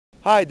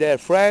Hi there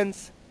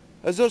friends!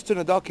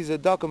 Azorestunadoc is a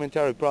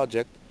documentary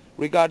project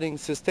regarding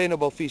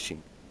sustainable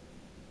fishing.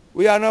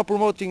 We are now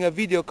promoting a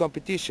video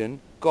competition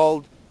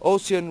called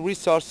Ocean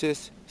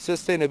Resources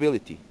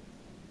Sustainability.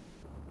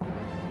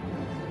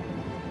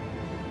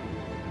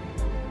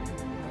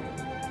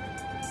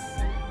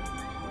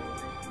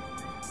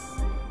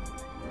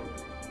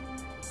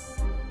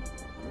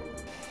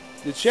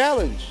 The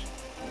challenge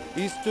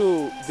is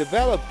to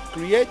develop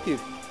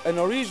creative and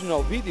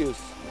original videos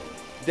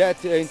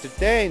that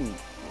entertain,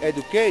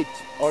 educate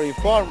or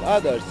inform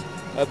others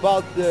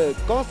about the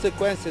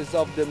consequences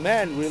of the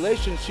man's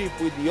relationship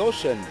with the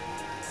ocean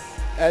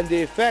and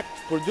the effect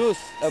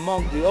produced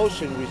among the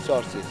ocean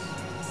resources.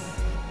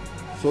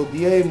 So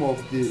the aim of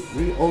the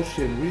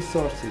Ocean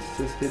Resources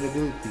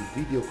Sustainability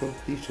video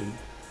competition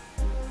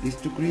is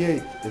to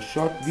create a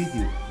short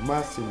video,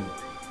 maximum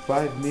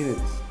 5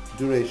 minutes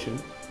duration.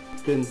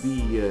 It can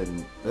be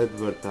an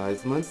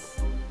advertisement,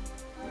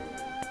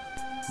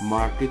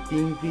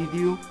 marketing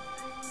video,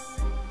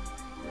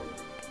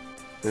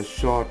 a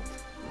short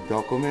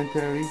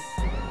documentary.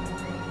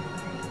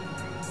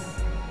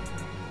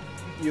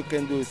 You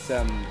can do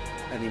some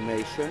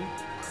animation.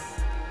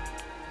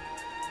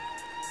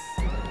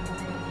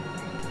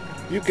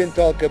 You can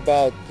talk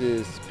about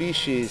the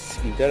species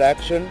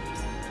interaction.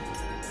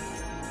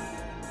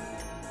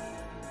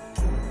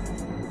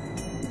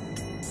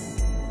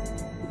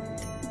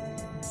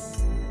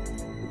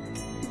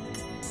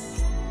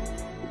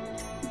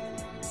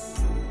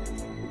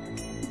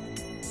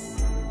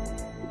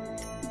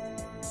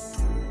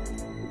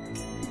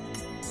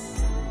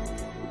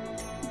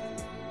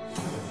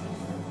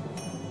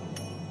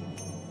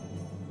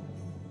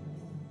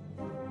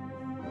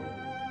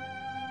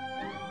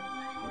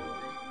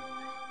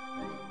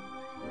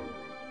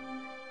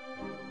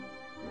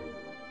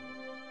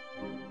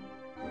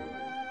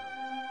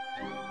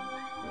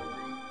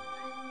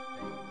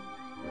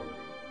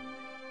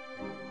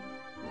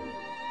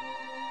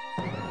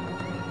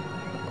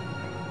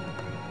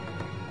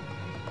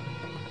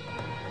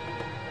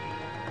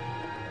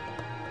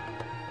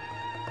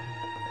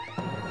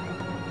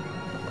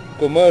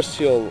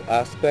 Commercial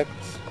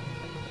aspects.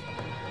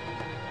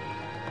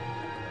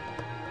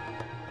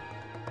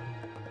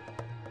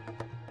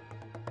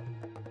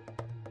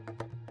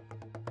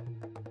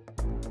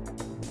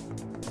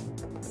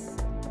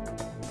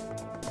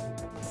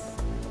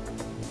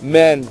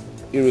 Man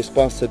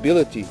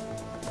irresponsibility.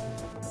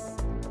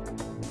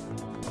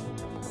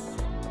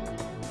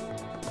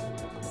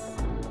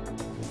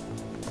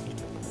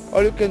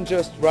 Or you can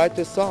just write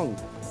a song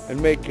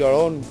and make your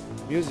own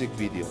music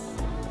video.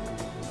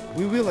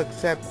 We will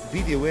accept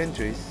video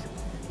entries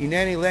in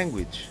any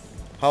language.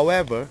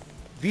 However,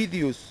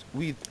 videos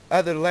with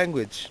other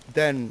language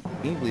than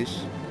English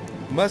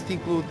must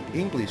include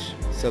English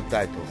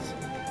subtitles.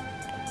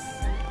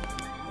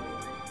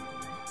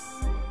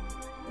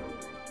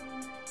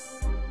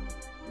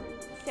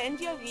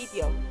 Send your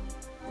video.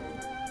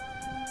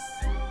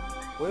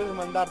 Puedes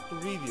mandar tu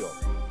video.